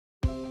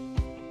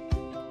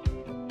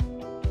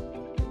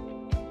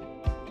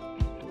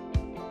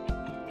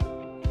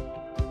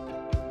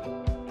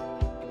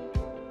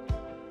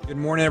Good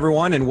morning,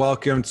 everyone, and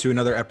welcome to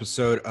another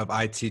episode of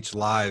iteach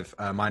Live.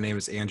 My name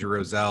is Andrew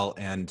Roselle,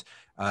 and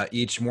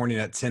each morning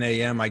at 10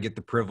 a.m., I get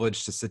the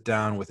privilege to sit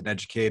down with an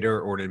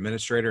educator or an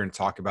administrator and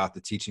talk about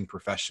the teaching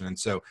profession. And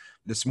so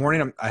this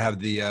morning, I have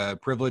the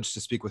privilege to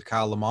speak with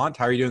Kyle Lamothe.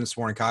 How are you doing this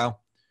morning,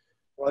 Kyle?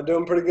 Well, I'm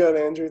doing pretty good,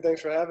 Andrew.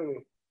 Thanks for having me.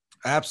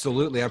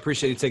 Absolutely. I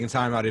appreciate you taking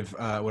time out of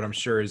what I'm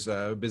sure is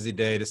a busy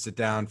day to sit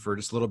down for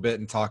just a little bit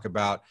and talk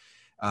about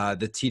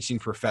the teaching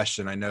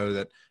profession. I know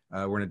that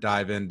we're going to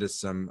dive into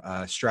some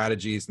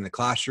strategies in the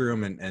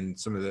classroom and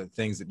some of the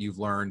things that you've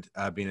learned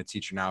being a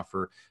teacher now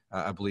for,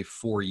 I believe,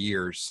 4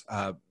 years.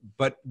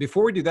 But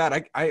before we do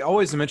that, I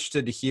always am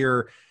interested to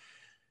hear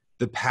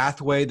the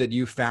pathway that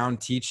you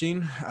found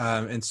teaching.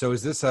 And so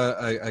is this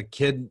a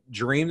kid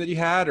dream that you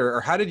had,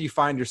 or how did you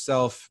find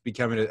yourself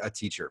becoming a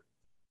teacher?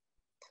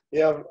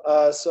 Yeah,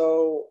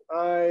 so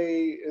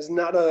is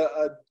not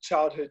a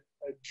childhood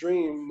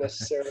dream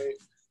necessarily,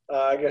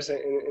 I guess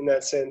in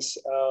that sense.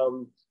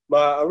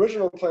 My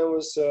original plan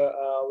was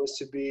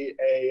to be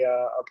a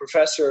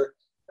professor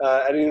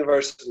at a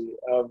university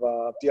of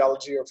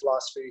theology or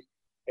philosophy,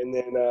 and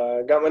then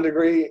got my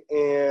degree,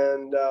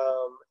 and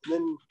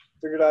then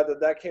figured out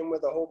that came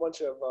with a whole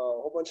bunch of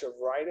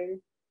writing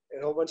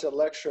and a whole bunch of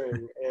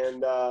lecturing,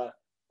 and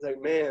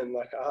like, man,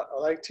 like I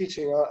like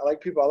teaching, I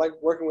like people, I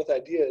like working with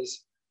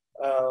ideas.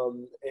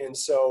 And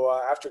so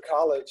after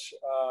college,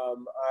 I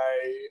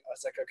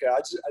was like, okay, I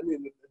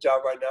need a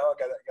job right now. I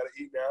gotta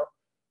eat now.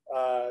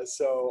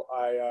 So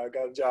I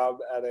got a job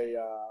at a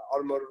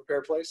automotive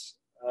repair place.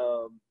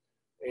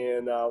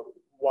 And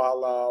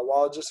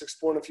while just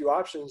exploring a few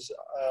options,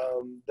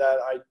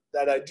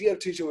 that idea of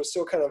teaching was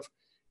still kind of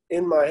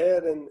in my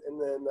head. And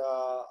then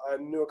I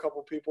knew a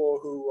couple people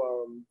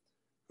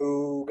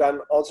who got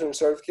an alternate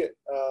certification,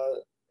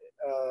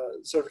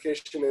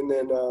 and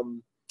then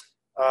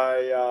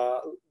I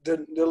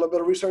did a little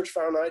bit of research,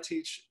 found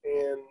iteach,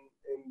 and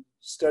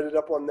studied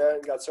up on that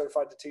and got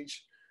certified to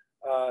teach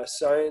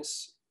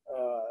science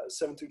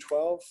 7 through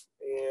 12.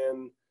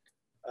 And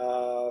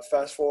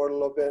fast forward a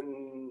little bit,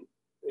 and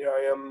here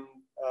I am,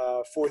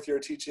 fourth year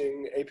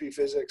teaching AP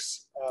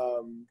physics.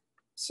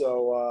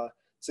 So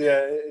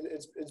yeah,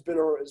 it's been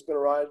a ride,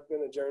 it's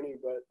been a journey,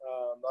 but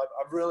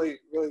I've really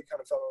kind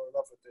of fell in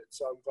love with it.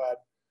 So I'm glad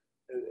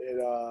it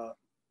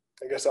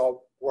I guess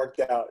all worked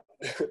out.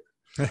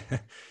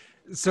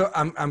 So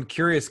I'm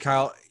curious,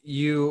 Kyle,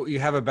 you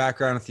have a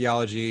background in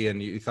theology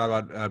and you thought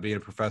about being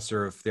a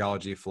professor of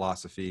theology,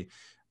 philosophy.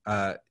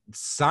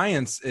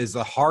 Science is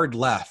a hard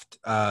left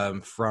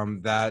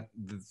from that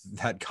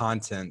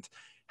content.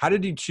 How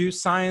did you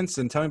choose science?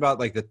 And tell me about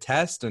like the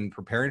test and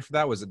preparing for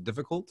that. Was it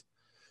difficult?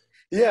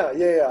 Yeah.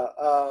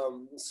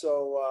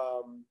 So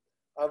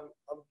I've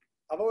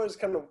always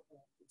kind of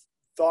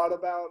thought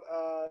about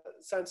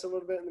science a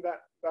little bit in the back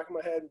of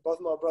my head. Both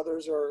of my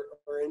brothers are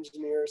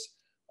engineers.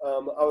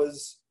 I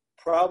was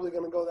probably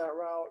going to go that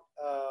route,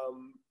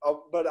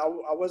 but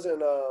I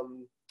wasn't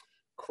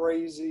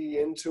crazy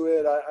into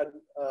it.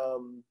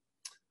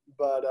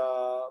 But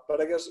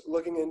I guess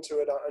looking into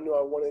it, I knew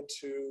I wanted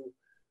to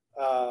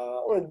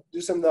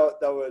do something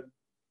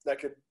that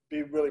could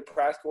be really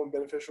practical and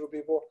beneficial to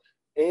people,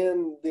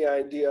 and the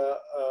idea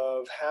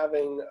of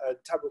having a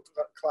type of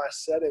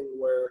class setting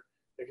where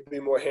it could be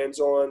more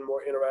hands-on,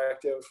 more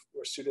interactive,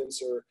 where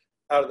students are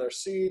out of their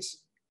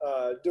seats,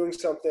 doing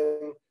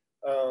something.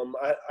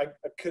 I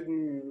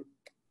couldn't.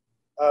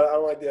 I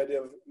don't like the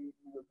idea of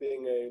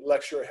being a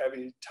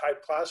lecture-heavy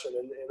type classroom,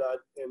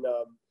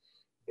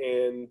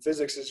 and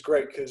physics is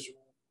great because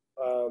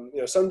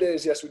some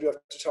days, yes, we do have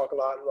to talk a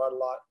lot and write a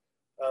lot,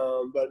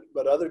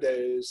 but other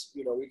days,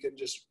 we can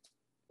just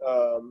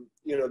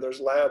there's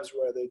labs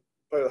where they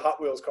play with Hot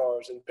Wheels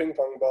cars and ping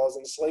pong balls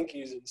and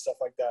slinkies and stuff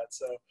like that.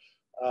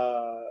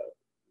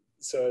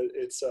 So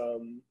it's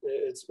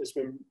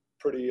been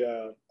pretty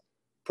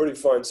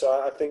fun.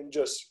 So I think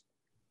just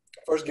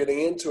first getting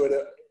into it,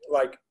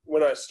 like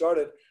when I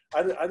started,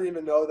 I didn't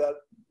even know that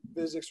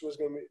physics was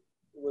going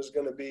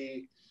to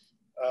be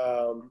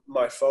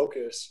my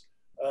focus.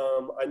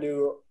 I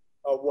knew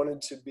I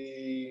wanted to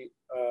be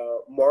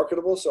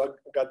marketable, so I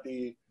got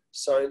the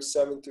science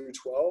 7 through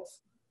 12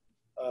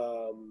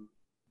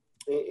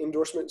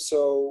 endorsement.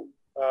 So,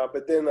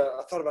 but then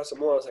I thought about some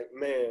more. I was like,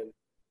 man,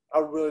 I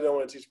really don't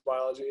want to teach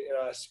biology, and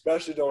I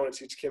especially don't want to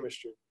teach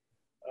chemistry.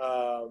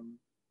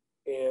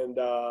 And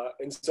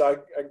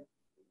so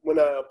when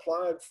I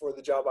applied for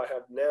the job I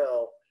have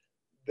now,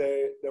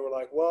 they were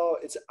like, well,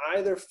 it's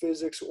either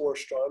physics or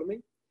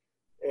astronomy.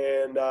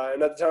 And at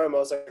the time I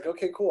was like,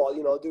 okay, cool.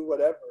 I'll do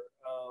whatever.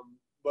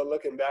 But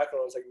looking back on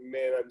it, I was like,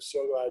 man, I'm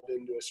so glad I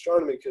didn't do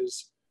astronomy,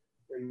 because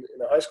in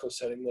a high school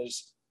setting,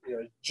 there's,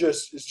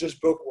 it's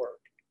just book work.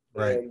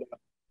 Right. And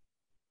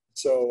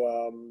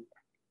so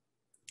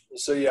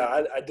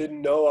yeah, I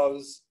didn't know I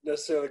was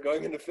necessarily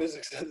going into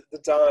physics at the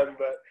time,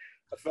 but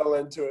I fell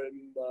into it,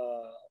 and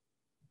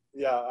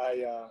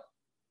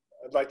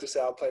I'd like to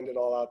say I planned it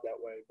all out that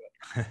way.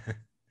 But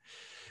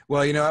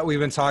Well, we've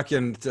been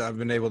I've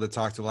been able to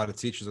talk to a lot of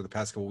teachers over the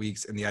past couple of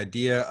weeks, and the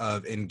idea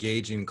of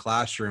engaging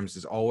classrooms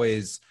is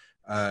always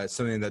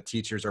something that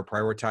teachers are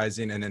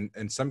prioritizing. And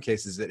in some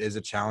cases, it is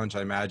a challenge.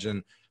 I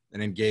imagine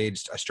an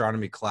engaged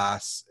astronomy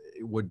class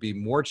would be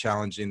more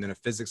challenging than a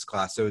physics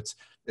class. So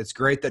it's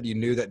great that you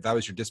knew that that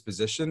was your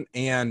disposition,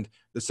 and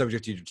the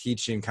subject you're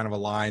teaching kind of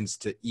aligns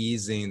to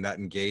easing that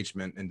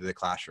engagement into the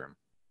classroom.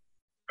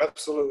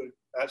 Absolutely.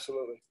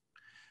 Absolutely.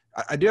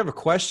 I do have a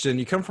question.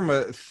 You come from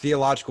a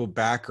theological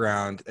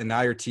background, and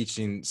now you're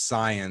teaching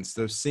science.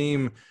 Those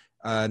seem,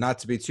 not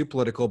to be too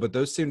political, but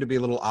those seem to be a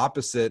little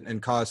opposite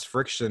and cause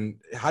friction.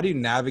 How do you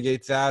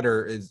navigate that?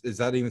 Or is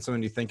that even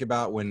something you think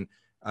about when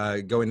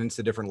going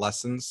into different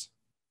lessons?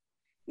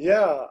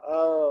 Yeah.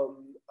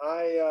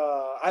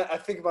 I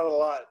think about it a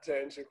lot, to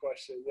answer your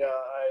question. Yeah.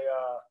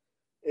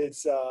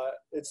 It's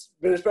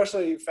been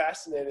especially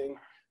fascinating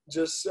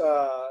just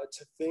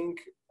to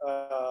think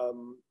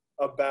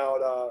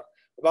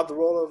about the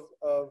role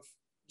of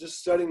just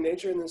studying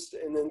nature, and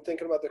then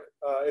thinking about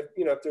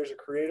if there's a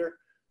creator.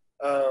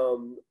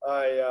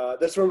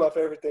 That's one of my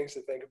favorite things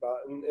to think about,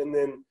 and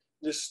then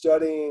just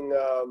studying,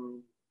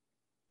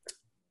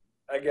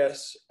 I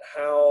guess,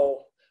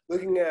 how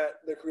looking at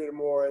the creator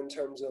more in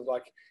terms of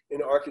like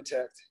an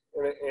architect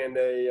and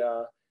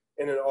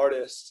an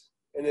artist,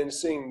 and then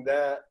seeing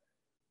that,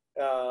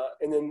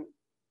 and then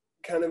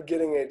kind of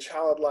getting a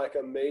childlike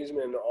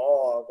amazement and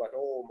awe of like,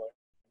 oh my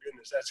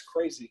goodness, that's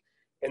crazy.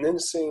 And then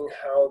seeing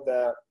how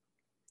that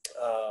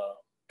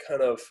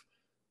kind of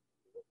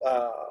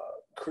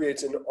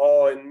creates an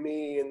awe in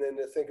me, and then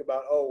to think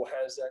about, oh,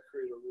 has that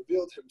creator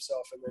revealed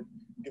himself, and then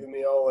giving me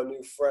a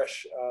new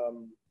fresh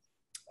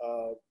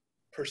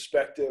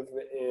perspective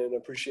and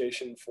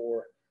appreciation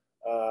for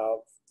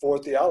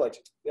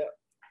theology. Yeah.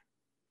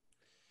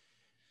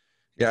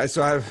 Yeah,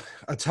 so I have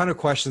a ton of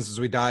questions as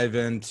we dive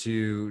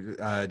into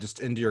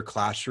just into your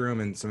classroom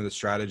and some of the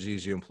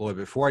strategies you employ.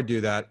 Before I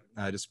do that,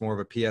 just more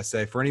of a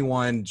PSA for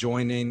anyone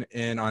joining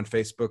in on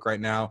Facebook right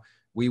now.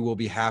 We will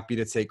be happy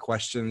to take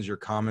questions. Your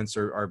comments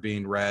are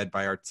being read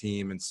by our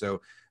team, and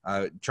so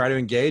try to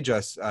engage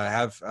us.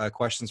 Have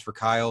questions for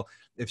Kyle.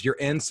 If you're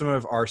in some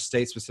of our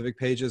state-specific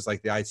pages,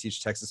 like the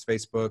iteach Texas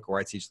Facebook or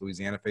iteach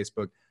Louisiana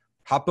Facebook,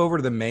 hop over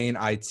to the main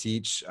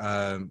iteach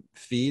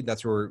feed.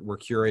 That's where we're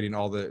curating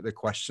all the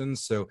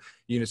questions. So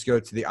you can just go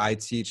to the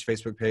iteach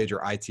Facebook page, or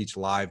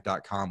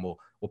iteachlive.com.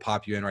 We'll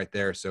pop you in right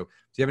there. So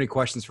if you have any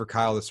questions for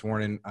Kyle this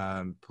morning,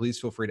 please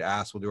feel free to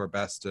ask. We'll do our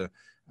best to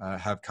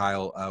have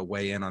Kyle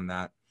weigh in on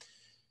that.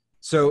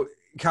 So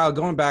Kyle,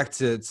 going back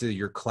to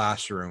your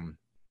classroom,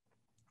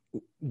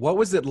 what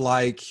was it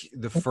like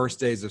the first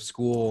days of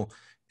school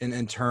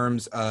in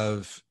terms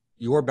of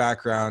your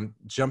background,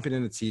 jumping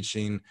into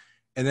teaching?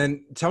 And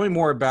then tell me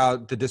more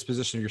about the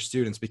disposition of your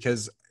students,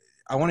 because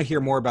I want to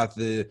hear more about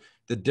the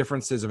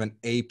differences of an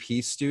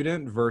AP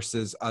student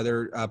versus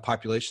other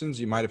populations.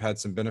 You might have had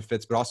some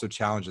benefits, but also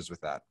challenges with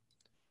that.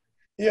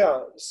 Yeah.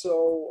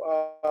 So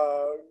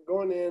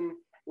going in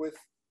with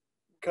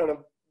kind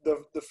of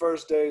the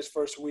first days,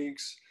 first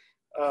weeks,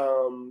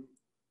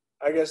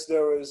 I guess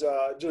there was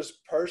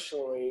just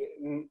personally,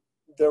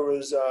 there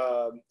was,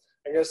 I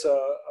guess, a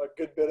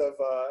good bit of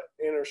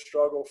inner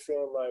struggle,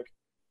 feeling like,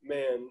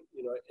 man,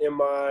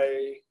 am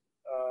I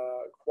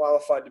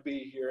qualified to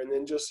be here? And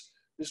then just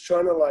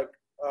trying to like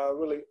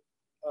really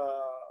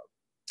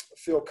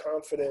feel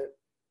confident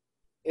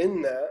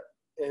in that,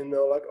 and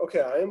know like, okay,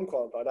 I am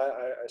qualified.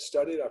 I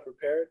studied, I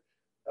prepared,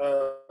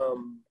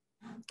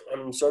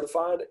 I'm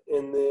certified,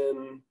 and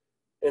then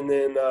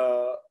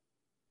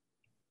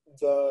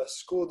the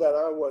school that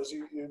I was,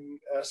 you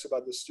asked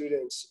about the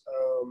students,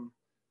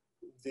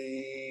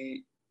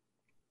 the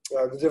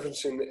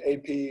difference in the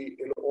AP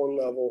and O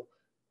level.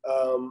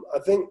 I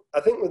think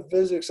with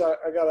physics,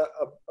 I got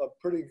a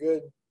pretty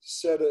good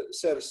set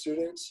of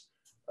students.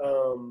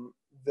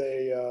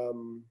 They,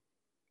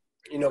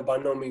 by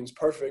no means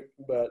perfect,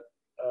 but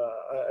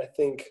I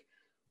think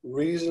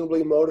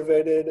reasonably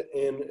motivated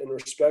and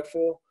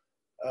respectful.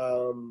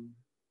 I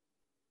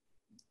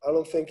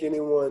don't think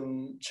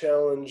anyone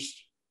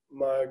challenged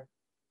my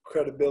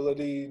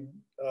credibility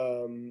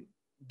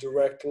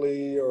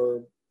directly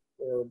or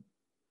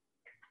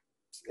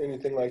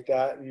anything like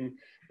that, and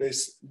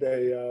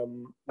they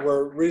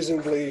were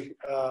reasonably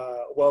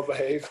well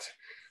behaved,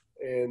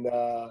 and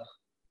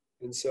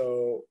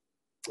so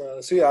yeah.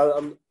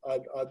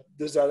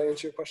 Does that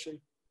answer your question?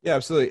 Yeah,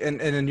 absolutely.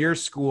 And in your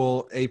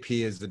school, AP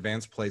is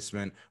advanced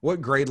placement.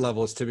 What grade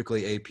level is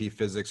typically AP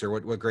physics, or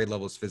what grade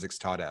level is physics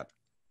taught at?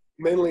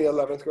 Mainly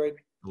 11th grade.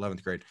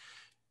 11th grade.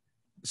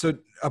 So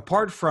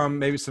apart from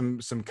maybe some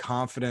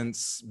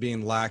confidence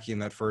being lacking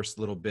that first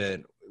little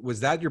bit, was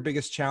that your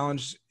biggest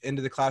challenge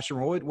into the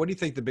classroom? What do you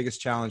think the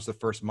biggest challenge the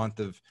first month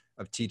of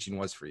teaching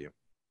was for you?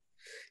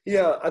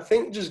 Yeah, I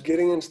think just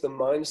getting into the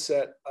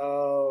mindset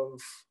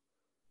of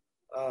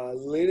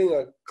leading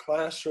a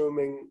classroom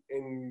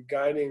and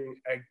guiding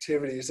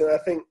activities. And I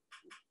think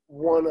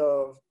one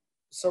of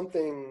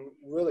something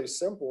really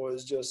simple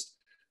is just,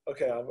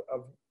 okay,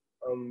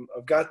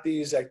 I've got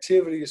these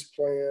activities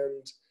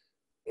planned,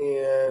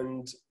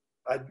 and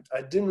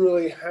I didn't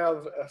really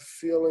have a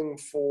feeling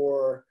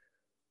for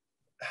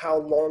how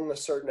long a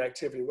certain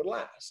activity would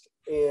last.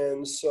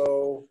 And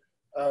so,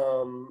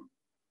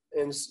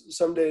 and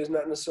some days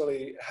not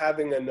necessarily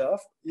having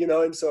enough,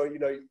 and so,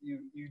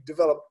 you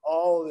develop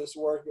all of this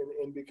work,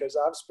 and because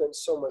I've spent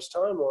so much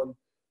time on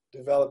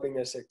developing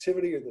this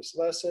activity or this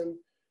lesson,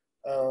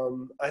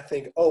 I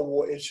think, oh,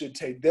 well, it should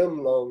take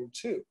them long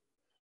too.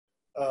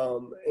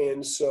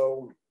 And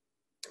so,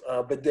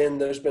 but then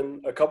there's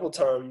been a couple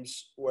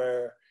times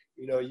where,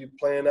 you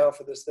plan out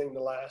for this thing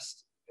to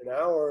last an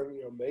hour,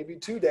 maybe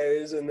 2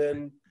 days, and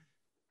then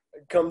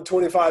come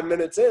 25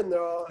 minutes in,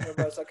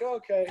 everybody's like, oh,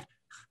 okay,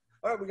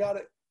 all right, we got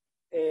it.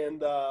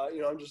 And,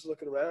 I'm just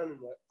looking around and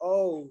like,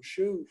 oh,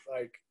 shoot,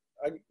 like,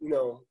 I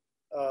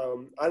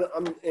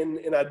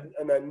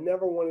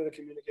never wanted to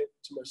communicate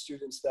to my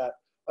students that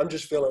I'm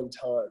just filling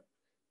time.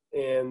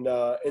 And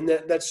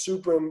that's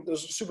super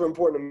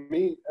important to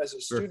me as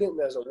a student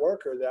and as a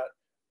worker, that,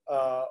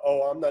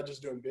 I'm not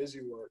just doing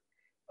busy work.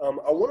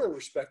 I want to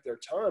respect their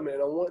time,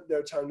 and I want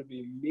their time to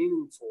be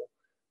meaningful.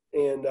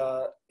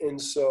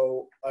 And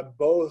so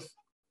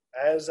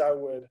as I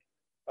would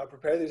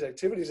prepare these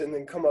activities and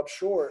then come up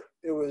short,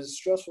 it was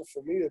stressful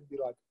for me to be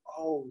like,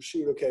 oh,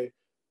 shoot, okay,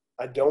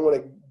 I don't want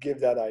to give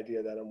that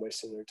idea that I'm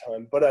wasting their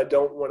time, but I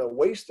don't want to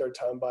waste their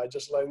time by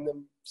just letting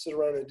them sit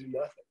around and do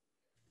nothing,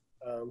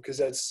 because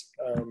that's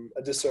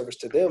a disservice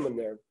to them and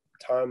their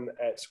time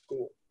at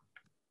school.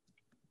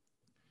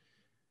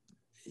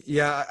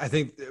 Yeah, I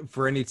think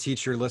for any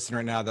teacher listening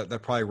right now,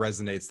 that probably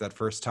resonates, that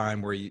first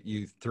time where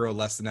you throw a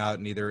lesson out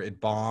and either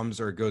it bombs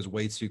or it goes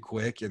way too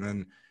quick. And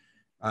then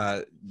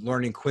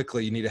learning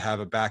quickly, you need to have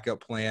a backup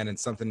plan and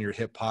something in your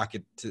hip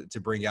pocket to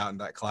bring out in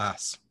that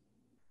class.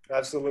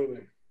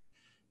 Absolutely.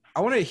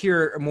 I want to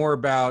hear more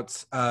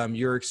about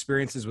your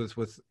experiences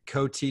with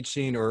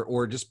co-teaching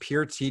or just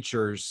peer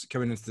teachers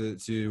coming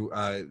into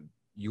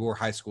your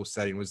high school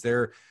setting. Was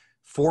there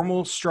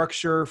formal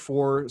structure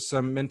for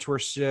some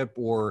mentorship,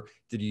 or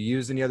did you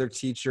use any other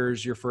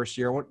teachers your first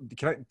year?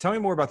 Tell me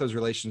more about those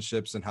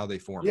relationships and how they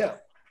formed? Yeah,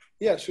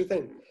 sure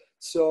thing.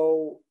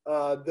 So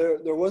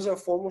there was a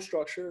formal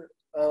structure,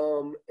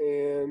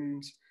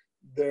 and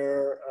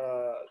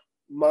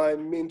my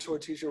mentor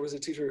teacher was a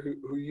teacher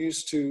who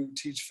used to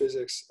teach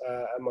physics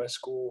at my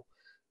school.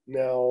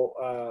 Now,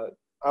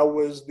 I am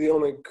the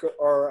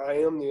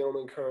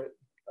only current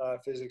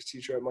physics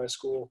teacher at my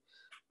school.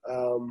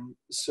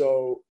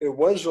 So it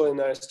was really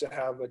nice to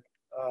have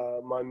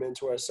my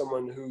mentor as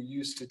someone who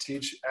used to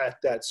teach at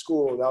that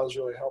school. That was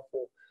really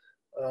helpful.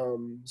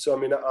 So, I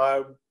mean,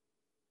 I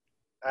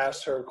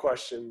asked her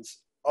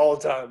questions all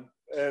the time,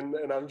 and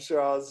I'm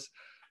sure I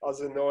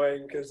was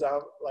annoying, because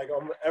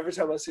every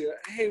time I see her,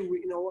 hey,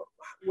 what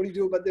do you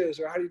do about this,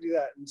 or how do you do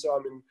that? And so, I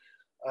mean,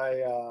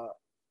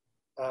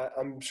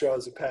 I'm sure I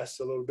was a pest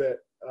a little bit,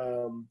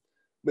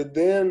 but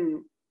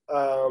then,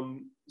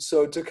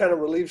 so to kind of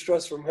relieve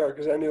stress from her,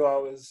 because I knew I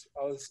was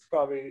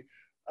probably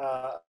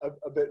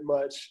a bit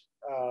much,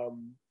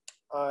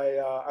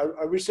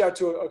 I reached out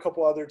to a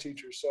couple other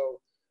teachers. So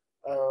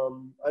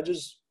I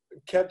just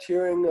kept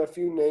hearing a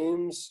few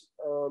names,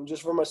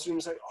 just from my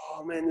students, like,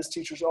 oh man, this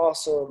teacher's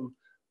awesome.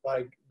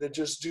 Like, they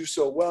just do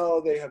so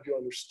well. They help you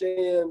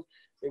understand.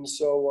 And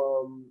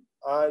so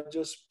I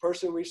just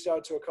personally reached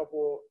out to a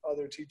couple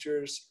other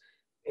teachers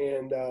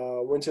and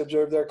went to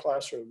observe their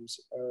classrooms.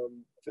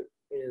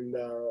 And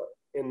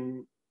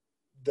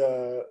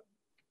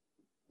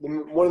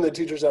one of the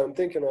teachers that I'm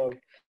thinking of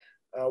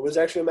was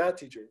actually a math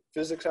teacher.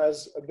 Physics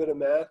has a bit of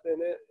math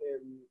in it,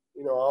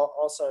 and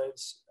all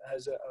science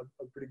has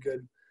a pretty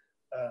good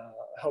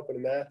helping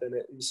of math in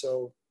it. And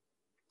so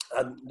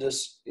I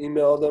just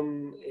emailed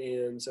them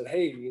and said,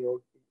 hey,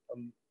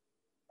 I'm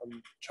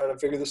trying to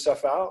figure this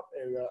stuff out,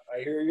 and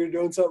I hear you're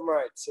doing something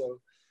right. So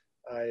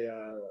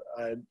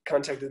I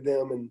contacted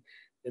them,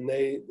 and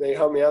they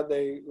helped me out.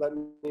 They let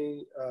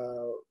me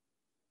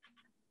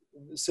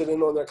sit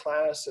in on their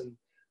class, and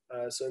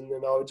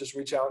then I would just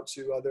reach out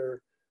to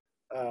other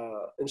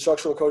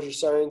instructional coaches,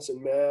 science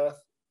and math,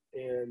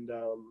 and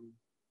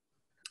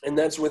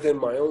that's within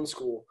my own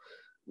school.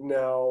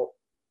 Now,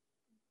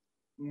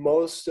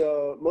 most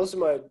of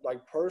my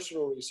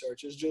personal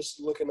research is just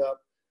looking up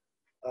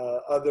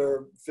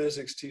other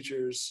physics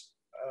teachers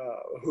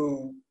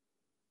who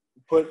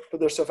put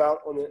their stuff out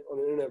on the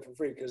internet for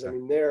free, because I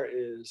mean, there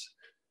is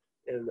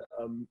an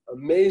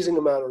amazing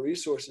amount of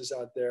resources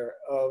out there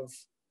of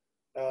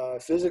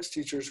physics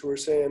teachers who are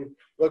saying,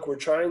 look, we're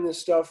trying this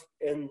stuff,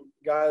 and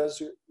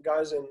guys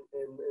and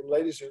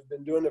ladies who've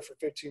been doing it for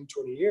 15,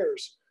 20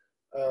 years.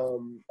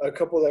 A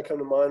couple that come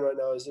to mind right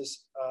now is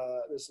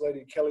this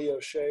lady, Kelly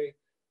O'Shea.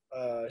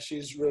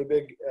 She's really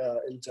big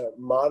into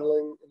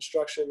modeling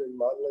instruction and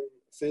modeling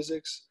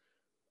physics.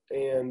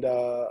 And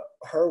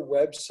her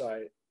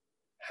website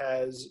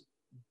has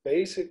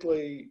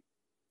basically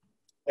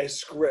a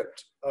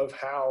script of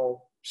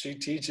how she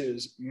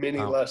teaches many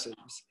lessons.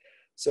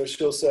 So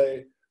she'll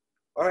say,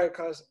 all right,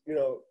 guys,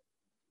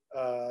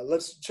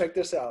 let's check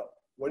this out.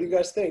 What do you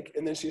guys think?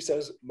 And then she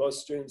says,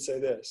 most students say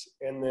this.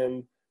 And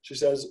then she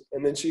says,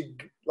 and then she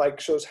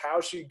shows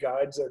how she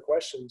guides their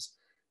questions.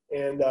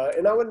 And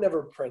I would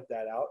never print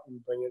that out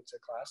and bring it to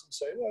class and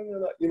say,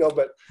 no, you know,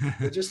 but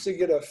just to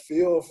get a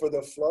feel for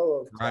the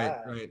flow of Right, class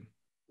right.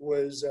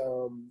 was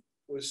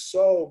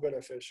so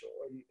beneficial.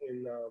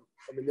 And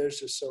I mean, there's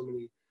just so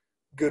many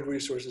good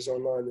resources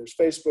online. There's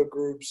Facebook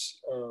groups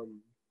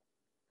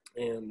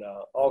and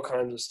all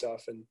kinds of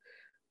stuff.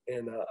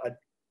 And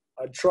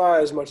I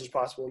try as much as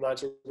possible not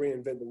to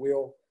reinvent the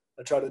wheel.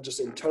 I try to just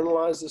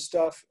internalize the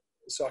stuff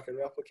so I can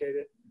replicate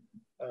it.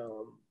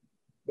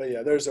 But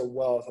yeah, there's a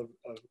wealth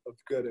of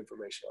good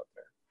information out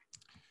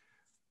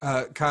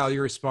there. Kyle,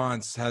 your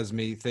response has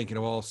me thinking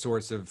of all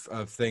sorts of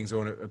things I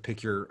want to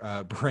pick your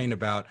brain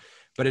about,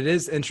 but it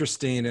is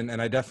interesting.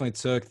 And I definitely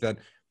took that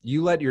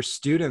you let your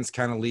students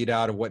kind of lead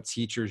out of what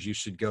teachers you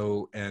should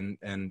go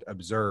and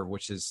observe,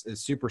 which is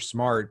super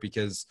smart,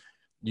 because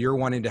you're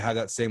wanting to have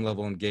that same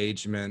level of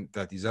engagement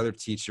that these other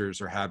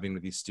teachers are having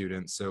with these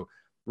students. So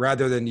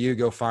rather than you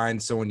go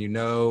find someone you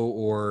know,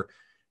 or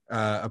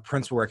a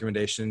principal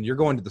recommendation, you're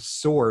going to the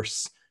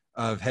source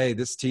of, hey,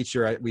 this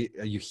teacher,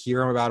 you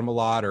hear about him a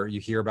lot, or you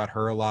hear about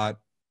her a lot.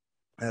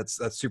 That's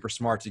super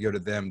smart to go to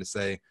them to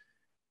say,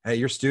 hey,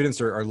 your students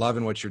are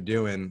loving what you're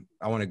doing.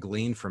 I want to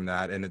glean from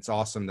that. And it's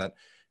awesome that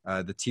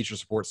the teacher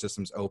support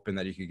system's open,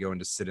 that you could go and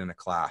just sit in a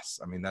class.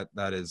 I mean,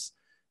 that is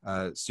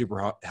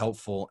super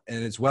helpful.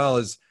 And as well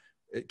as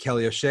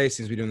Kelly O'Shea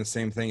seems to be doing the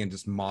same thing and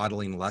just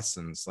modeling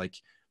lessons. Like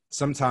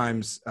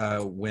sometimes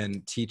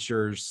when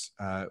teachers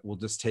will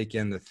just take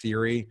in the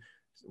theory,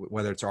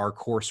 whether it's our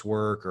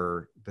coursework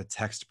or the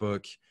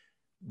textbook,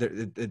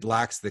 it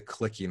lacks the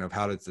clicking of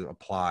how it's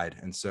applied.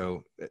 And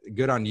so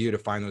good on you to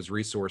find those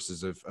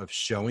resources of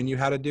showing you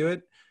how to do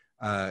it.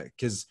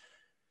 Because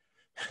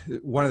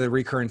one of the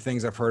recurring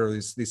things I've heard over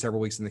these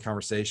several weeks in the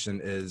conversation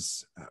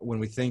is when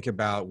we think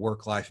about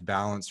work-life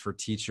balance for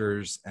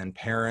teachers and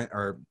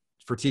or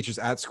for teachers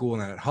at school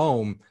and at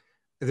home,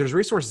 if there's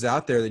resources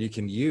out there that you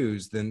can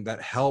use, then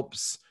that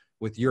helps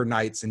with your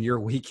nights and your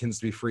weekends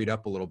to be freed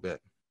up a little bit.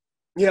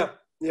 Yeah,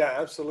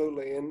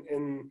 absolutely.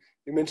 And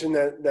you mentioned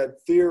that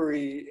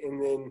theory,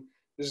 and then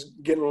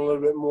just getting a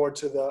little bit more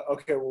to the,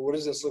 okay, well, what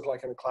does this look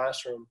like in a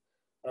classroom?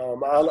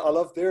 I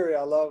love theory.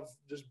 I love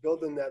just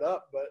building that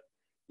up. But,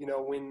 you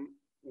know,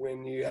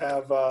 when you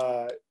have,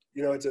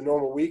 you know, it's a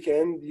normal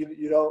weekend,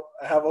 you don't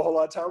have a whole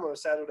lot of time on a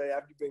Saturday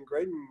after you've been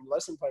grading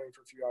lesson planning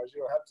for a few hours.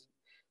 You don't have to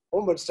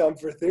whole much time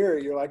for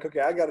theory. You're like, okay,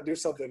 I got to do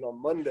something on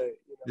Monday.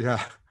 You know?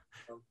 Yeah.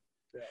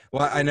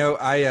 Well, I know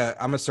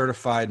I'm a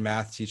certified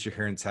math teacher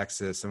here in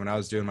Texas. And when I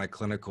was doing my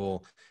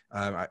clinical,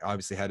 I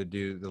obviously had to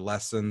do the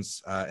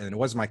lessons, and it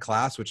was my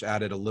class, which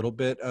added a little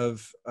bit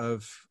of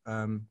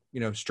you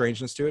know,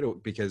 strangeness to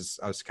it, because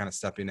I was kind of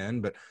stepping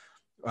in. But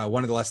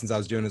one of the lessons I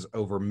was doing is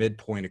over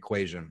midpoint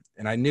equation.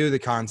 And I knew the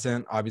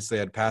content. Obviously,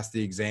 I'd passed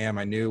the exam.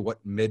 I knew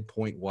what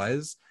midpoint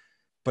was.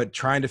 But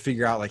trying to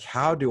figure out, like,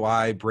 how do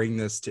I bring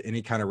this to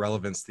any kind of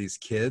relevance to these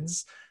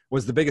kids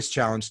was the biggest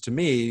challenge to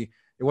me.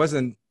 It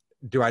wasn't,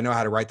 do I know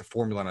how to write the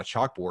formula on a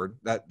chalkboard?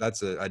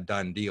 That's a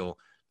done deal.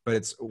 But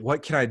it's,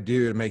 what can I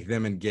do to make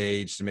them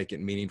engaged, to make it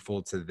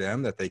meaningful to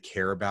them, that they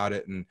care about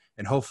it, and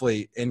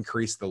hopefully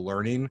increase the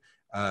learning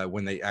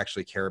when they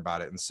actually care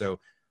about it. And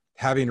so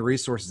having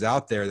resources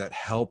out there that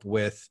help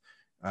with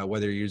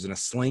whether you're using a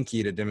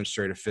Slinky to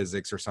demonstrate a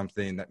physics or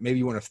something that maybe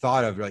you wouldn't have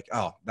thought of, you're like,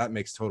 oh, that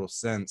makes total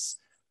sense.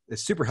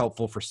 It's super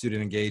helpful for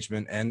student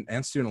engagement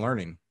and student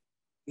learning.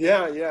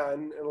 Yeah.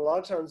 And a lot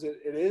of times it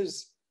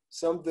is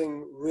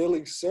something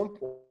really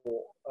simple.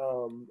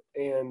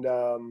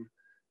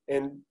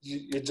 And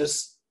you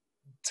just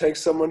take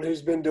someone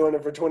who's been doing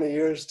it for 20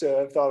 years to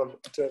have thought of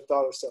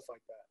stuff like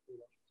that. You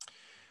know?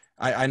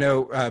 I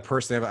know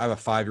personally, I have a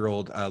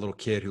 5-year-old little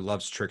kid who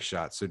loves trick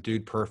shots. So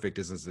Dude Perfect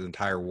is his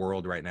entire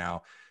world right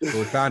now. But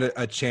we found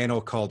a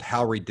channel called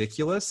How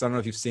Ridiculous. I don't know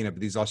if you've seen it,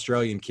 but these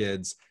Australian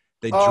kids,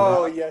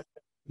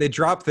 they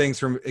drop things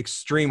from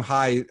extreme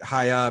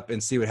high up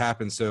and see what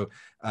happens. So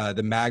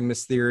the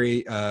Magnus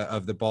theory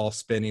of the ball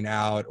spinning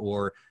out,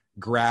 or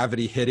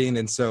gravity hitting.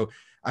 And so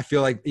I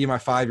feel like even my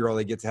 5-year-old,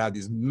 they get to have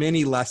these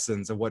mini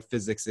lessons of what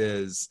physics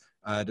is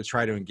to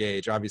try to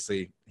engage.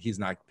 Obviously, he's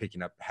not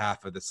picking up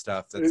half of the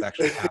stuff that's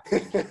actually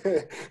happening.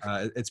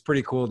 It's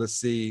pretty cool to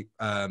see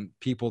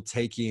people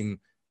taking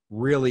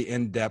really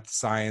in-depth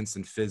science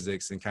and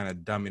physics and kind of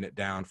dumbing it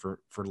down for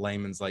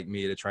laymen's like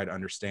me to try to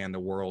understand the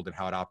world and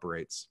how it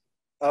operates.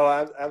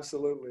 Oh,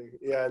 absolutely.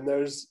 Yeah. And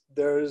there's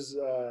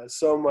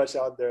so much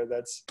out there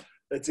that's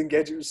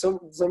engaging.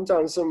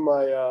 Sometimes some of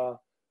my,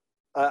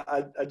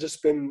 I just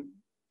spend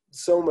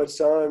so much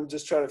time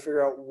just trying to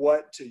figure out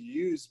what to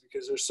use,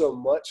 because there's so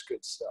much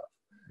good stuff.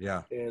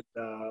 Yeah. And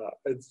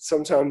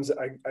sometimes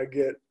I'm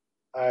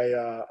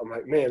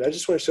like, man, I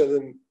just want to show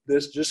them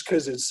this just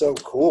because it's so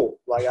cool.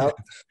 Like,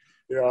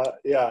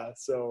 yeah.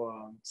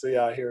 So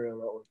yeah, I hear you on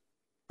that one.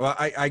 Well,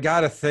 I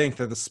got to think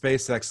that the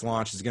SpaceX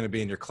launch is going to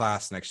be in your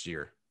class next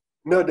year.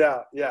 No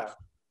doubt. Yeah.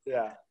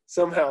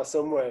 Somehow,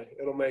 some way,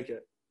 it'll make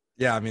it.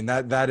 Yeah, I mean,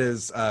 that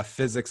is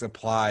physics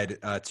applied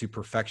to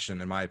perfection,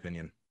 in my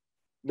opinion.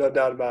 No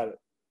doubt about it.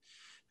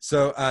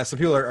 So some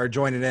people are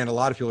joining in. A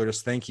lot of people are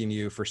just thanking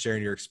you for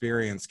sharing your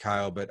experience,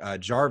 Kyle.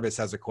 But Jarvis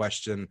has a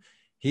question.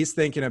 He's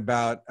thinking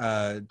about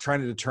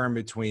trying to determine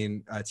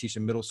between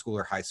teaching middle school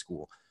or high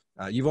school.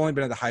 You've only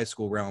been in the high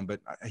school realm,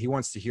 but he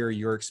wants to hear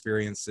your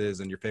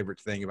experiences and your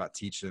favorite thing about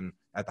teaching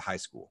at the high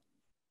school.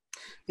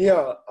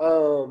 Yeah,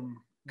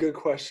 good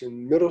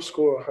question. Middle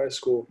school or high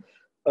school?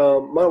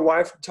 My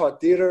wife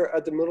taught theater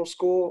at the middle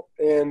school,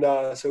 and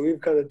so we've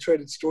kind of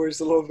traded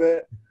stories a little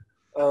bit.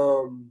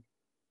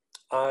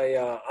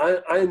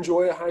 I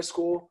enjoy high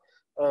school.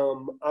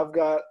 I've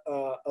got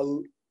I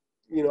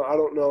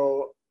don't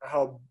know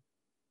how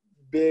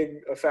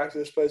big a factor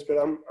this plays, but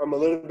I'm a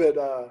little bit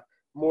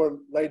more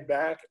laid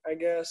back, I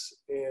guess,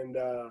 and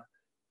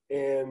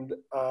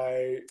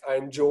I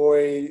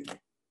enjoy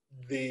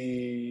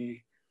the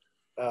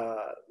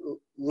the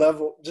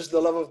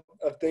level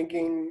of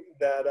thinking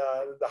that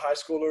the high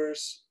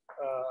schoolers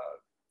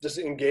just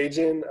engage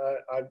in.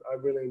 I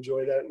really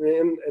enjoy that,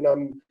 and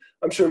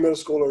I'm sure middle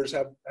schoolers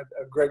have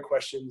great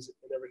questions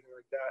and everything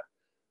like that.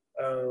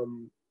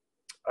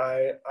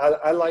 I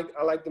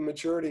like the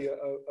maturity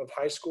of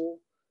high school,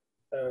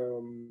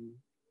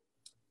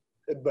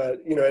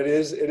 but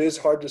it is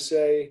hard to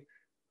say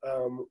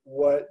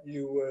what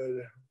you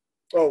would.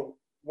 Oh,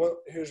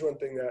 here's one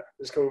thing that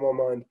is coming to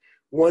my mind.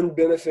 One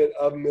benefit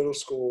of middle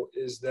school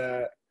is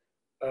that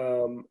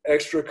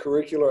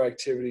extracurricular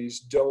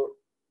activities don't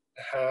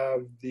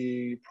have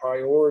the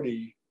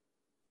priority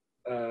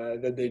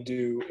that they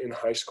do in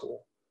high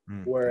school.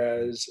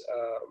 Whereas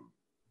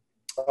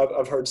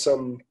I've heard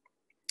some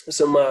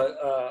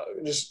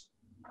just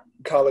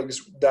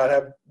colleagues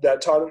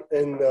that taught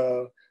in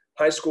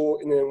high school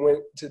and then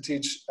went to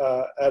teach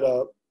at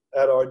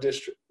our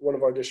district, one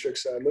of our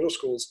district's middle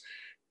schools,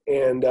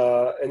 and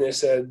they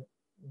said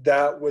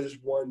that was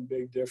one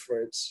big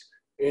difference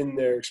in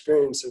their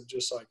experience of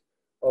just like,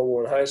 oh,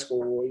 well, in high school,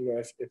 well,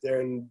 if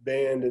they're in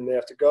band and they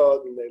have to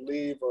go, then they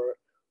leave,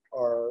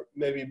 or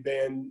maybe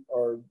band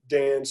or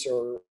dance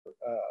or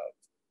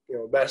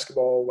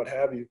basketball, what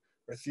have you,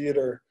 or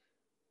theater,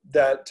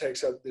 that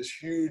takes up this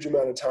huge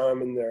amount of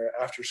time in their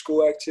after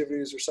school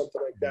activities or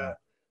something like that.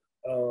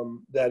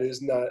 That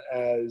is not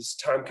as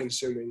time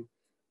consuming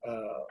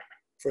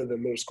for the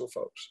middle school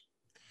folks.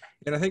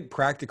 And I think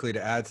practically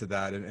to add to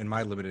that, in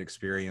my limited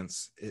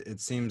experience,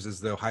 it seems as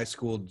though high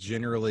school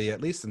generally,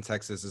 at least in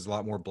Texas, is a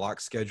lot more block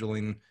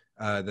scheduling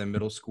than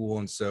middle school.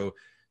 And so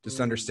just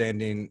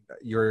understanding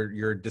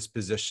your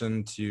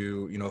disposition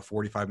to, a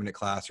 45-minute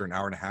class or an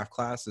hour-and-a-half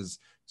class is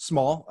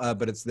small,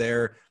 but it's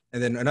there.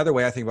 And then another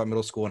way I think about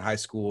middle school and high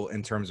school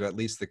in terms of at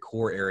least the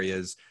core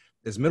areas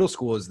is middle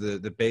school is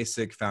the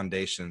basic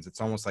foundations.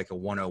 It's almost like a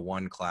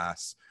 101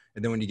 class.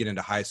 And then when you get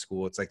into high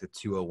school, it's like the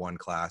 201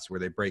 class where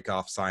they break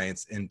off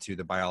science into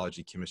the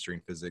biology, chemistry,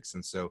 and physics.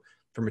 And so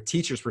from a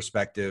teacher's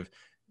perspective,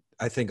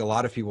 I think a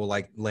lot of people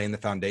like laying the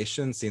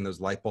foundation, seeing those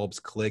light bulbs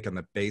click on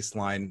the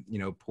baseline,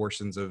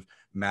 portions of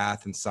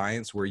math and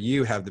science, where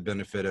you have the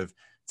benefit of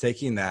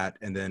taking that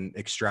and then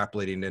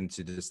extrapolating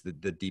into just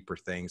the deeper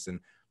things. And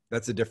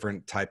that's a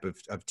different type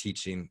of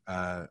teaching,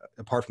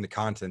 apart from the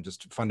content,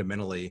 just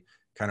fundamentally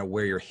kind of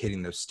where you're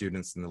hitting those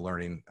students in the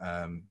learning,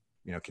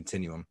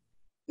 continuum.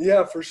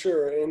 Yeah, for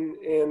sure.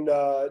 And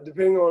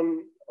depending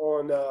on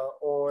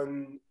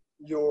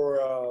your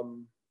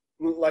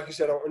like you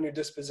said, on your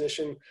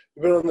disposition,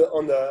 depending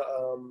on the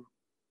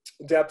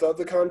depth of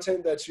the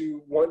content that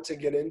you want to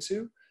get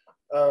into,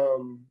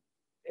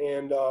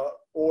 and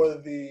or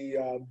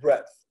the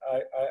breadth,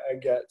 I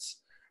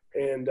guess.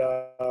 And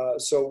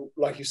so,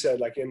 like you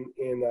said, like in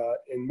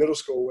middle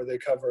school where they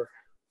cover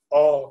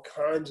all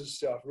kinds of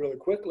stuff really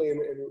quickly and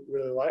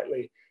really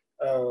lightly.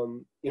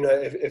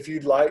 If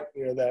you'd like,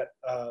 that,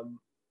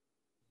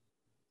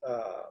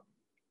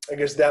 I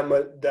guess that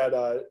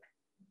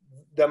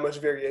much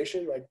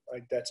variation, like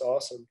that's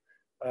awesome.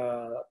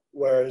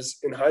 Whereas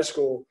in high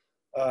school,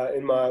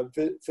 in my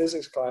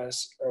physics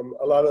class, I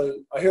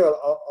hear a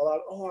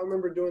lot, oh, I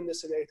remember doing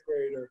this in 8th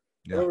grade, or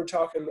I remember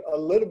talking a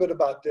little bit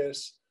about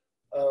this.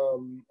 I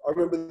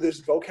remember this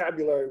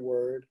vocabulary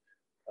word.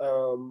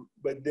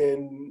 But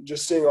then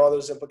just seeing all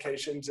those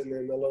implications, and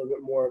then a little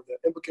bit more of the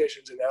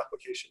implications and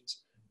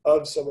applications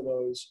of some of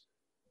those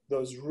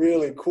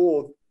really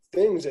cool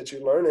things that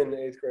you learn in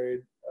 8th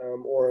grade,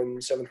 or in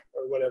 7th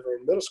or whatever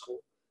in middle school.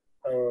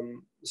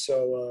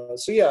 So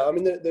yeah, I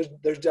mean,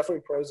 there's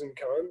definitely pros and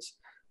cons.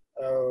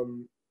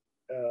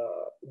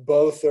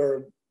 Both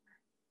are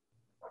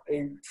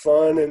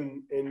fun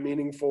and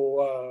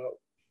meaningful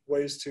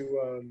ways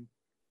to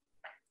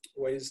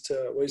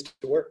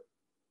work.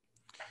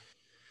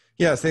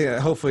 Yeah, so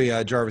hopefully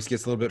Jarvis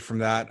gets a little bit from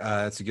that.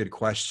 That's a good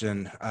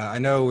question. I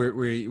know I'm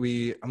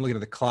looking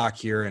at the clock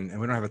here, and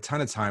we don't have a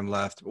ton of time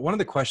left. But one of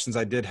the questions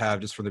I did have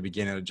just from the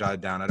beginning to jot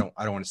it down, I don't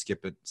want to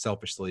skip it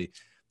selfishly,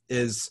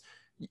 is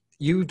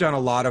you've done a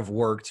lot of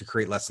work to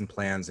create lesson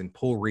plans and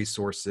pull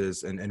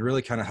resources and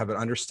really kind of have an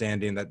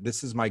understanding that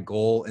this is my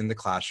goal in the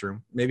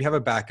classroom. Maybe have a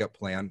backup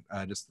plan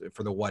just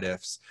for the what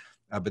ifs,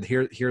 but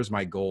here's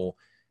my goal.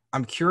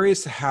 I'm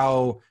curious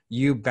how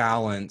you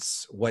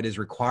balance what is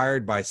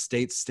required by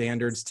state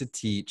standards to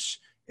teach,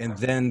 and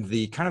then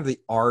the kind of the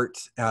art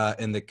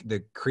and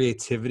the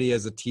creativity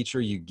as a teacher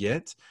you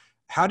get.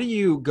 How do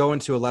you go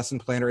into a lesson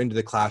plan or into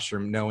the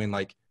classroom knowing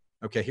like,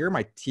 okay, here are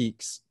my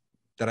teaks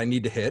that I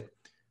need to hit,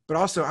 but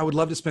also I would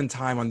love to spend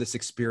time on this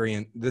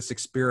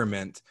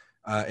experiment,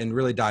 and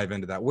really dive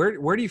into that.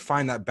 Where do you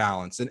find that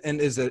balance? And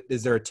is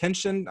there a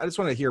tension? I just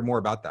want to hear more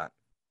about that.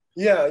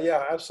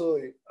 Yeah,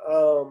 absolutely.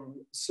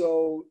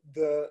 So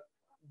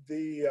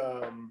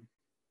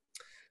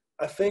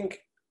I think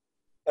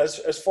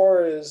as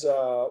far as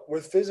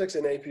with physics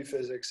and AP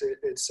physics,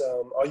 it's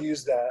I'll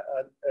use that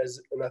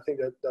and I think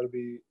that'll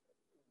be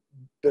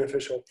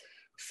beneficial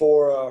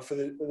for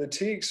the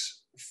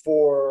TEKS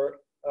for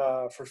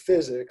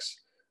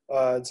physics.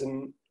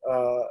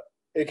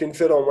 It can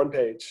fit on one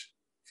page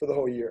for the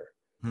whole year.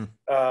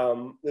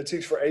 The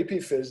TEKS for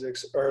AP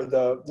physics, or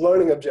the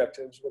learning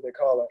objectives, what they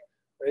call it,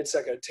 it's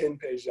like a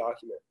 10-page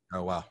document.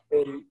 Oh, wow.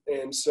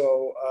 And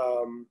so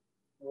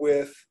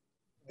with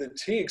the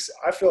TEKS,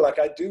 I feel like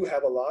I do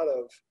have a lot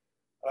of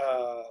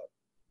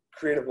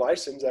creative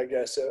license, I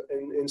guess,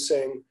 in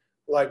saying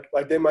like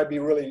they might be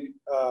really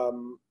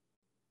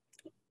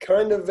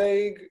kind of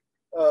vague,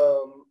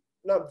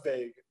 not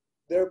vague,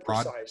 they're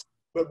Broad? precise,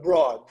 but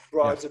broad.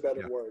 Broad's Yeah, a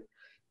better yeah. word.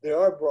 They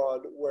are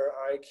broad where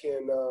I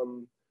can,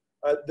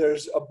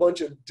 there's a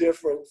bunch of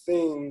different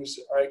things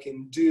I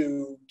can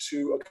do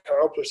to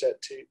accomplish that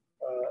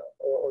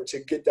or to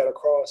get that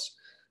across.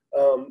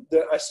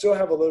 I still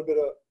have a little bit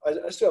of,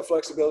 I still have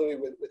flexibility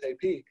with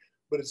AP,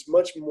 but it's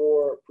much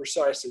more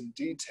precise and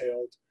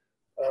detailed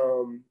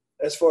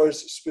as far as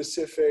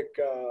specific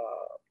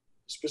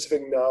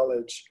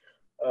knowledge.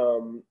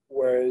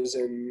 Whereas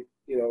in,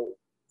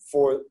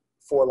 for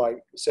like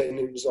say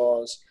Newton's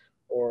laws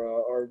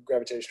or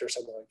gravitation or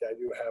something like that,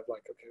 you have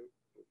like, okay,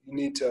 you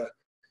need to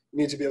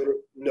be able to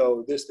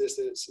know this,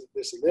 and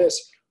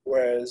this.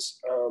 Whereas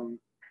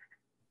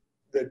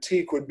the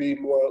TEK would be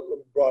more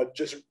broad,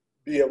 just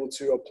be able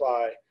to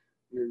apply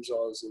Newton's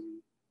laws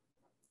in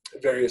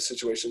various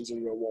situations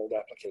in real world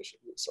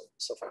applications and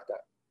stuff like that.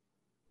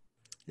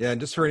 Yeah,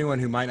 and just for anyone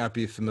who might not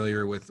be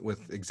familiar with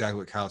exactly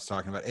what Kyle's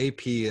talking about,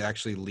 AP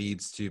actually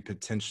leads to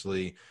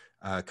potentially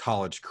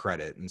college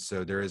credit. And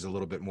so there is a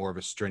little bit more of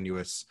a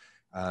strenuous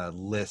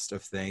list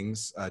of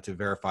things to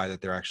verify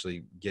that they're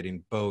actually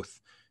getting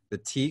both the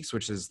TEKS,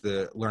 which is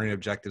the learning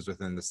objectives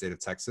within the state of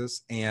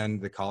Texas,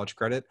 and the college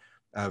credit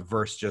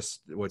versus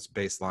just what's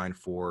baseline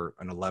for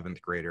an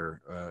 11th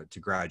grader to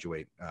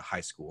graduate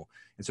high school.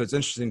 And so it's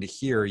interesting to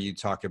hear you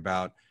talk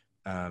about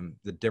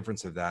the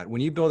difference of that.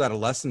 When you build out a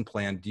lesson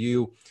plan, do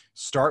you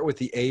start with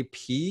the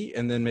AP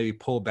and then maybe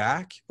pull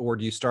back, or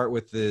do you start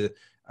with the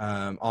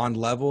on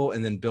level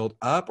and then build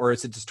up, or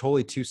is it just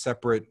totally two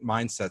separate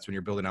mindsets when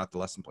you're building out the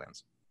lesson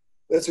plans?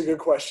 That's a good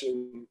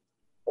question.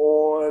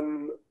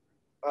 On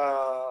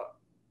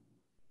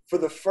for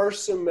the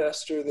first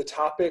semester, the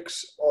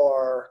topics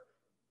are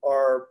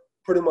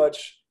pretty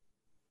much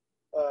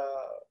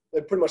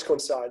they pretty much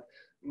coincide.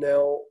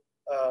 Now,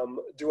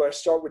 do I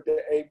start with the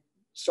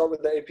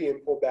AP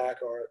and pull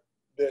back, or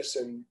this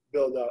and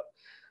build up?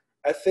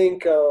 I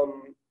think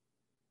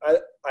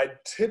I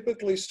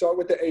typically start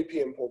with the AP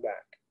and pull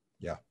back.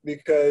 Yeah.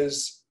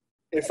 Because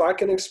if I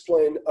can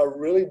explain a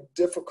really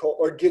difficult,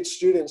 or get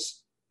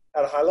students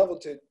at a high level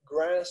to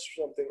grasp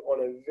something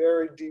on a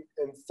very deep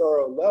and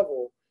thorough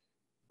level,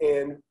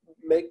 and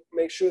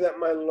make sure that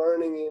my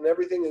learning and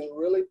everything is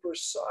really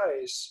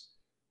precise,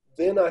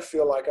 then I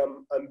feel like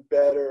I'm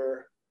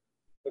better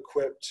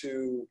equipped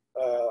to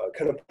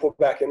kind of pull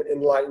back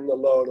and lighten the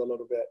load a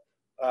little bit,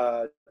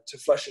 to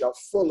flesh it out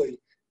fully,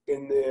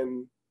 and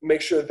then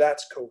make sure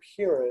that's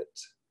coherent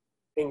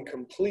and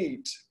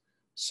complete,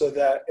 so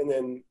that, and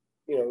then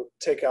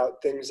take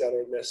out things that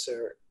are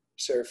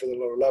necessary for the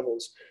lower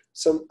levels.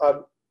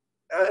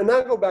 And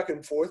I go back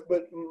and forth,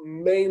 but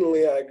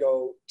mainly I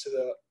go to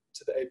the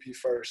AP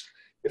first.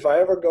 If I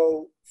ever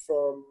go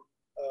from,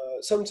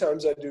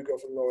 sometimes I do go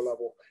from lower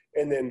level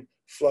and then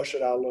flush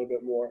it out a little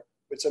bit more.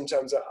 But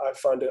sometimes I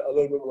find it a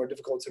little bit more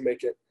difficult to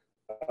make it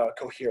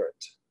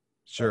coherent.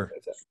 Sure.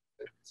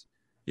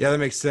 Yeah, that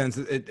makes sense.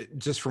 It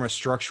just from a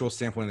structural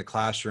standpoint in the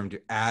classroom,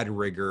 to add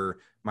rigor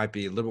might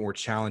be a little bit more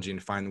challenging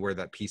to find where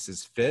that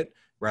pieces fit,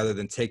 rather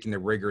than taking the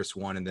rigorous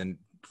one and then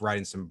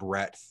providing some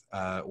breadth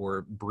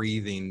or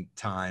breathing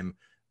time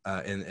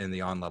in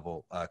the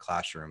on-level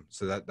classroom.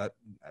 So that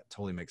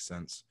totally makes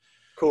sense.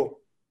 Cool.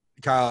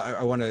 Kyle,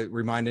 I want to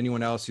remind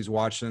anyone else who's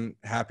watching,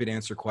 happy to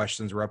answer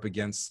questions. We're up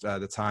against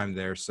the time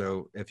there.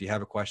 So if you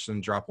have a question,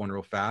 drop one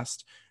real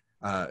fast.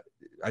 I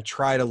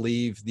try to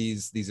leave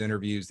these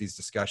interviews, these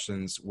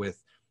discussions,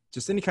 with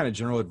just any kind of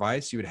general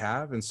advice you would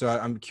have. And so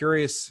I'm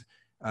curious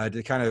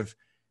to kind of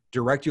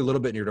direct you a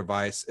little bit in your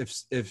advice.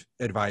 If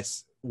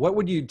advice, what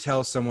would you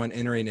tell someone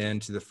entering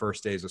into the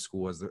first days of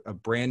school as a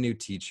brand new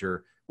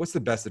teacher? What's the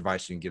best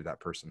advice you can give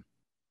that person?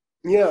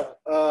 Yeah,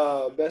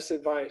 best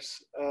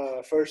advice,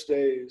 first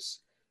days.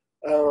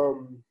 I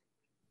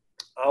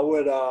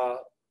would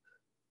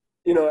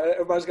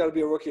everybody's got to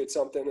be a rookie at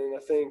something. And I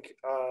think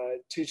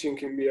teaching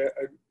can be a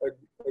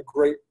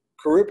great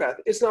career path.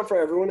 It's not for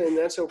everyone, and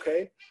that's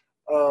okay.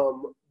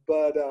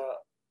 But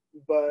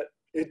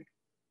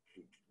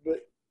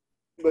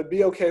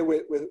be okay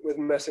with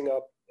messing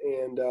up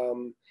and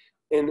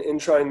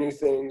trying new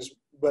things.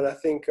 But I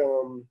think,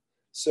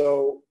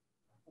 so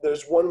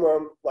there's one where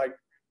I'm like,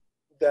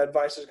 the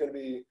advice is going to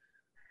be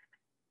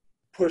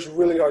push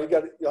really hard. You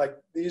got like,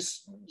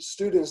 these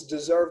students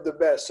deserve the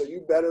best. So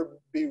you better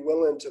be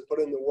willing to put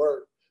in the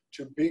work,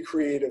 to be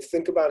creative,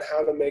 think about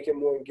how to make it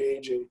more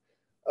engaging.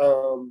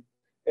 And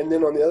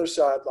then on the other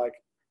side, like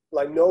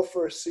know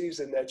for a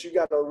season that you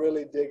got to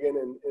really dig in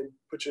and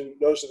put your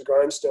nose to the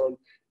grindstone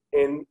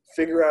and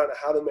figure out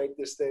how to make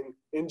this thing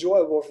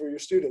enjoyable for your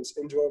students,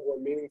 enjoyable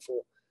and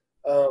meaningful.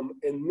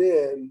 And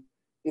then,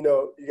 you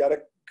got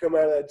to come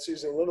out of that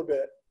season a little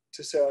bit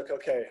to say, like,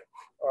 okay,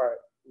 all right,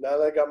 now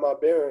that I got my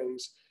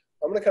bearings,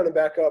 I'm going to kind of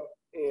back up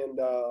and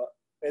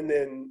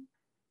then,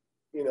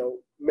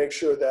 make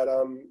sure that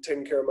I'm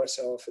taking care of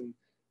myself and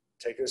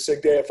taking a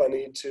sick day if I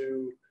need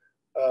to,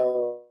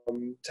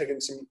 taking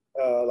some,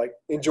 like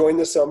enjoying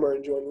the summer,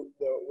 enjoying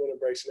the winter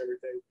breaks and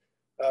everything.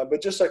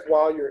 But just like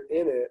while you're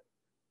in it,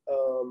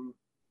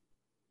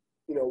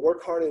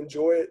 work hard,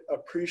 enjoy it,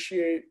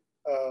 appreciate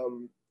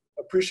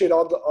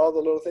all the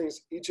little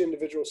things, each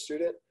individual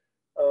student,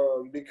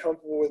 be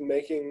comfortable with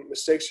making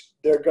mistakes.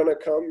 They're going to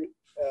come,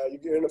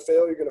 you're going to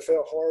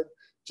fail hard.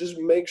 Just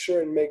make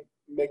sure and make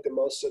the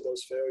most of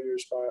those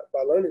failures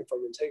by learning from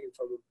them and taking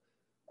from them.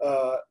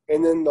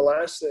 And then the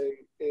last thing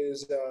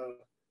is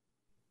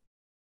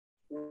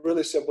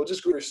really simple.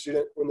 Just greet your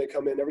student when they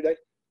come in every day.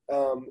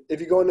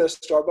 If you go into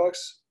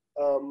Starbucks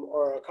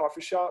or a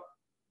coffee shop,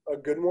 a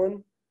good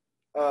one,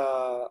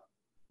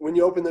 when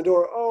you open the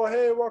door, oh,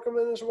 hey, welcome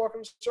to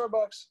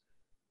Starbucks.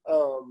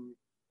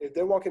 If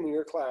they're walking in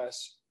your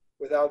class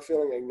without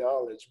feeling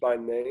acknowledged by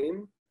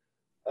name,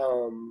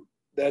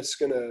 that's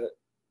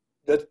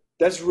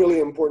really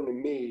important to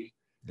me.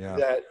 Yeah.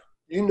 That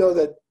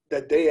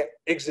that they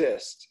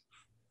exist.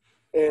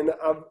 And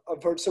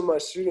I've heard some of my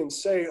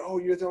students say, "Oh,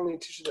 you're the only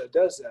teacher that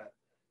does that,"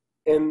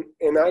 and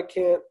I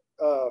can't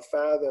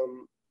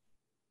fathom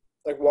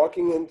like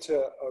walking into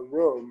a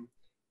room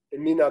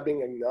and me not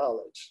being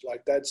acknowledged.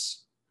 Like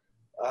that's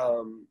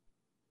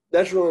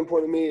really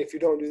important to me. If you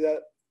don't do that,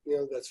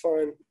 that's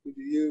fine. You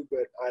do you,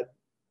 but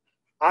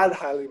I'd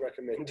highly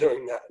recommend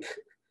doing that.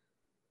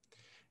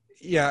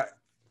 Yeah.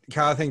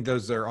 Kyle, I think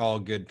those are all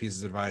good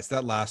pieces of advice.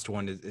 That last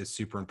one is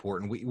super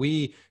important.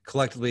 We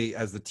collectively,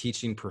 as the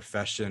teaching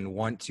profession,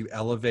 want to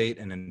elevate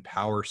and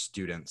empower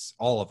students,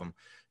 all of them.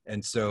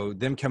 And so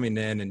them coming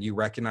in and you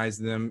recognize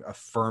them,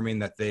 affirming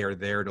that they are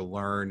there to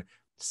learn,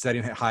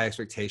 setting high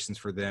expectations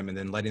for them, and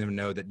then letting them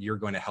know that you're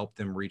going to help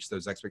them reach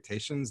those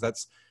expectations.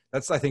 That's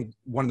I think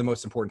one of the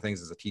most important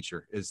things as a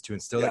teacher is to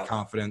instill that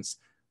confidence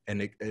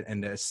and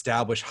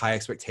establish high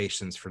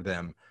expectations for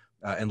them.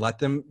 And let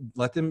them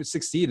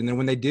succeed. And then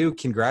when they do,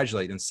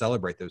 congratulate and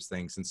celebrate those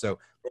things. And so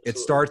it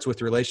starts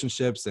with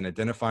relationships and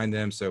identifying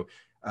them. So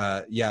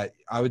I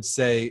would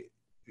say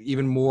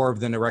even more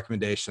than a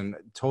recommendation,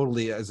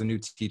 totally as a new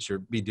teacher,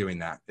 be doing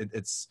that.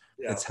 It's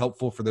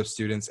helpful for those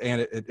students,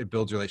 and it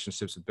builds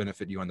relationships that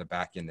benefit you on the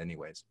back end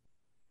anyways.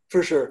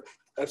 For sure.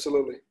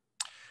 Absolutely.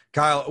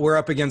 Kyle, we're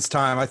up against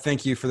time. I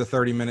thank you for the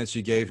 30 minutes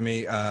you gave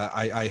me.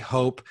 I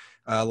hope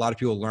a lot of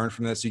people learn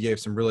from this. You gave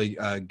some really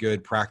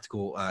good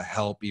practical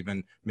help,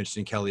 even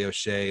mentioning Kelly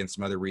O'Shea and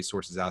some other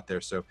resources out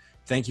there. So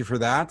thank you for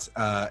that.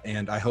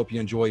 And I hope you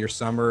enjoy your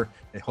summer.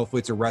 And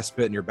hopefully it's a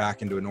respite and you're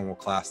back into a normal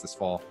class this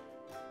fall.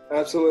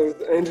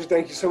 Absolutely. Andrew,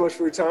 thank you so much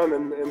for your time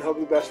and hope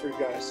the best for you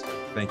guys.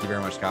 Thank you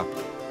very much, Kyle.